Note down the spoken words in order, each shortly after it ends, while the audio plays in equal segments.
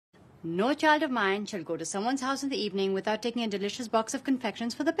No child of mine shall go to someone's house in the evening without taking a delicious box of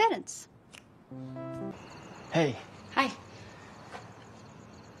confections for the parents. Hey. Hi.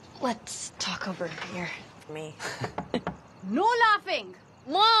 Let's talk over here. Me. No laughing!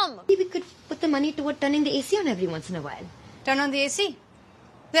 Mom! Maybe we could put the money toward turning the AC on every once in a while. Turn on the AC.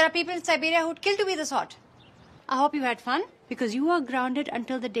 There are people in Siberia who'd kill to be this hot. I hope you had fun, because you are grounded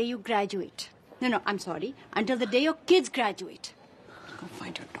until the day you graduate. No, I'm sorry. Until the day your kids graduate. Go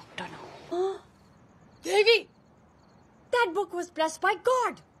find your doctor now. Devi! That book was blessed by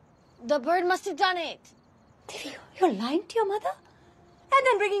God. The bird must have done it. Devi, you're lying to your mother? And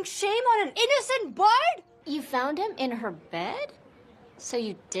then bringing shame on an innocent bird? You found him in her bed? So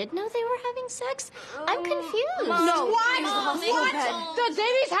you did know they were having sex? I'm confused. No, what? So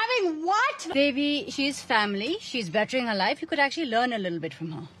Devi's having what? Devi, she's family. She's bettering her life. You could actually learn a little bit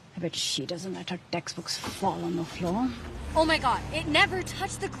from her. I bet she doesn't let her textbooks fall on the floor. Oh my god, it never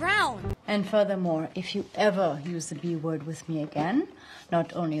touched the ground. And furthermore, if you ever use the B word with me again,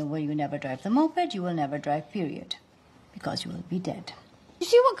 not only will you never drive the moped, you will never drive, period. Because you will be dead. You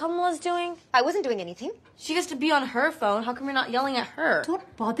see what Kamala's doing? I wasn't doing anything. She gets to be on her phone. How come you're not yelling at her?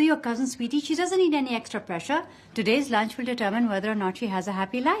 Don't bother your cousin, sweetie. She doesn't need any extra pressure. Today's lunch will determine whether or not she has a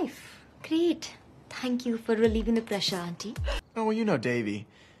happy life. Great. Thank you for relieving the pressure, Auntie. Oh, well, you know Davy.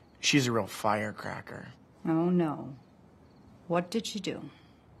 She's a real firecracker. Oh, no. What did she do?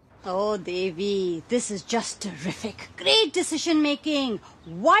 Oh, Devi, this is just terrific. Great decision-making.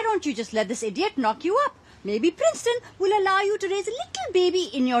 Why don't you just let this idiot knock you up? Maybe Princeton will allow you to raise a little baby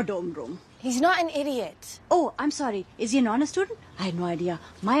in your dorm room. He's not an idiot. Oh, I'm sorry. Is he an honor student? I had no idea.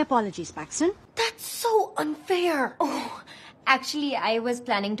 My apologies, Paxton. That's so unfair. Oh, actually, I was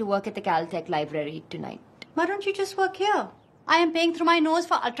planning to work at the Caltech library tonight. Why don't you just work here? I am paying through my nose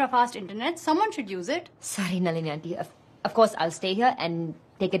for ultra-fast internet. Someone should use it. Sorry, Nalini auntie. Of course, I'll stay here and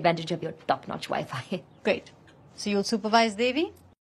take advantage of your top-notch Wi-Fi. Great. So you'll supervise Devi?